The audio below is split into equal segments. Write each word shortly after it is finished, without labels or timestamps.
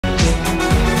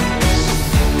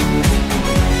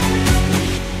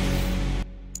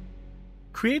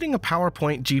Creating a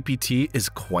PowerPoint GPT is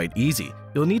quite easy.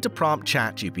 You'll need to prompt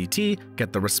ChatGPT,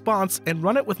 get the response, and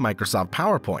run it with Microsoft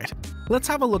PowerPoint. Let's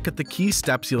have a look at the key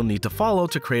steps you'll need to follow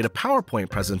to create a PowerPoint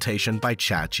presentation by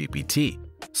ChatGPT.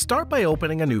 Start by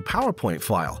opening a new PowerPoint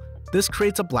file. This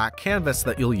creates a blank canvas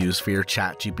that you'll use for your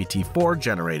ChatGPT-4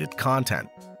 generated content.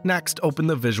 Next, open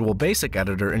the Visual Basic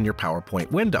editor in your PowerPoint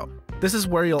window. This is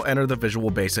where you'll enter the Visual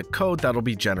Basic code that'll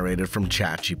be generated from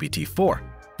ChatGPT-4.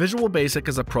 Visual Basic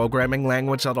is a programming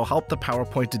language that'll help the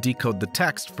PowerPoint to decode the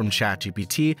text from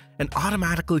ChatGPT and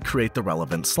automatically create the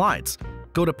relevant slides.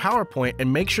 Go to PowerPoint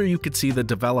and make sure you can see the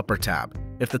Developer tab.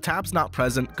 If the tab's not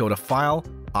present, go to File,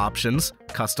 Options,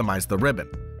 Customize the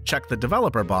ribbon. Check the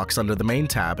Developer box under the Main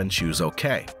tab and choose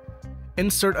OK.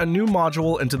 Insert a new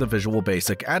module into the Visual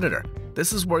Basic editor.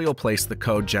 This is where you'll place the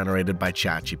code generated by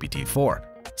ChatGPT-4.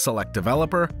 Select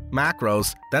Developer,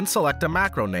 Macros, then select a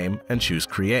macro name and choose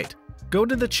Create. Go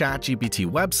to the ChatGPT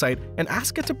website and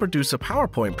ask it to produce a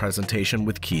PowerPoint presentation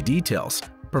with key details.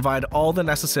 Provide all the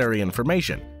necessary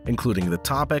information, including the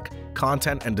topic,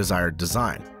 content, and desired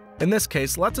design. In this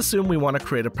case, let's assume we want to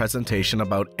create a presentation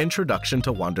about Introduction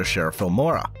to Wondershare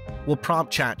Filmora. We'll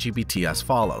prompt ChatGPT as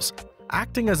follows.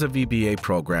 Acting as a VBA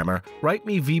programmer, write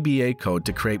me VBA code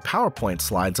to create PowerPoint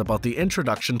slides about the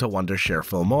Introduction to Wondershare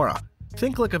Filmora.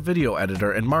 Think like a video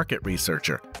editor and market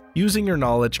researcher. Using your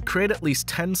knowledge, create at least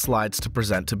 10 slides to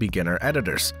present to beginner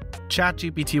editors.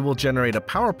 ChatGPT will generate a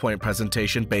PowerPoint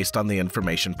presentation based on the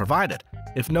information provided.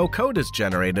 If no code is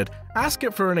generated, ask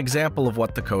it for an example of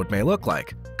what the code may look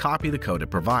like. Copy the code it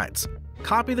provides.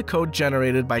 Copy the code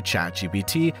generated by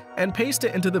ChatGPT and paste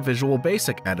it into the Visual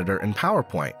Basic editor in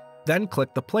PowerPoint. Then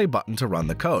click the play button to run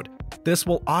the code. This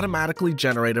will automatically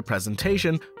generate a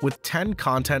presentation with 10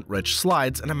 content-rich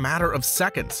slides in a matter of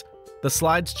seconds. The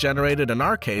slides generated in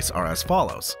our case are as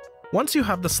follows. Once you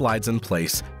have the slides in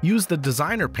place, use the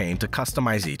designer pane to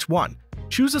customize each one.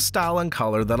 Choose a style and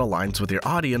color that aligns with your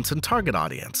audience and target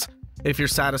audience. If you're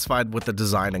satisfied with the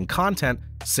design and content,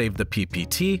 save the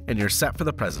PPT and you're set for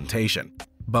the presentation.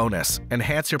 Bonus: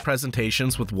 enhance your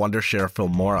presentations with Wondershare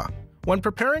Filmora. When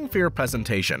preparing for your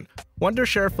presentation,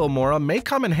 Wondershare Filmora may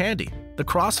come in handy. The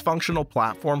cross-functional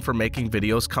platform for making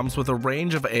videos comes with a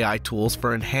range of AI tools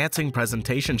for enhancing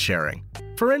presentation sharing.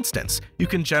 For instance, you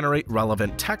can generate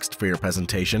relevant text for your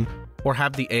presentation, or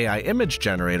have the AI image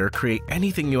generator create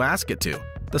anything you ask it to.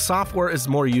 The software is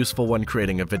more useful when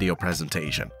creating a video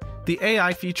presentation. The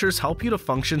AI features help you to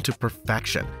function to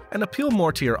perfection and appeal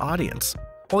more to your audience.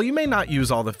 While you may not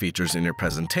use all the features in your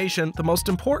presentation, the most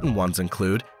important ones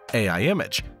include AI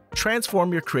Image.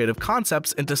 Transform your creative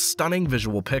concepts into stunning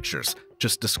visual pictures.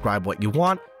 Just describe what you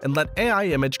want and let AI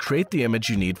Image create the image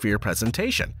you need for your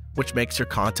presentation, which makes your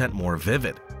content more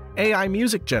vivid. AI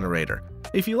Music Generator.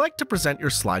 If you like to present your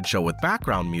slideshow with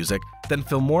background music, then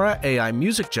Filmora AI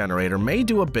Music Generator may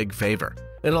do a big favor.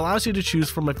 It allows you to choose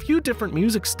from a few different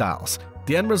music styles.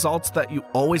 The end result's that you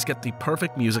always get the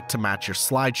perfect music to match your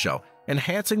slideshow,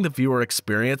 enhancing the viewer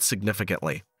experience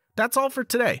significantly. That's all for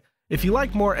today. If you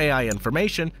like more AI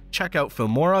information, check out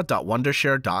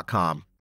filmora.wondershare.com.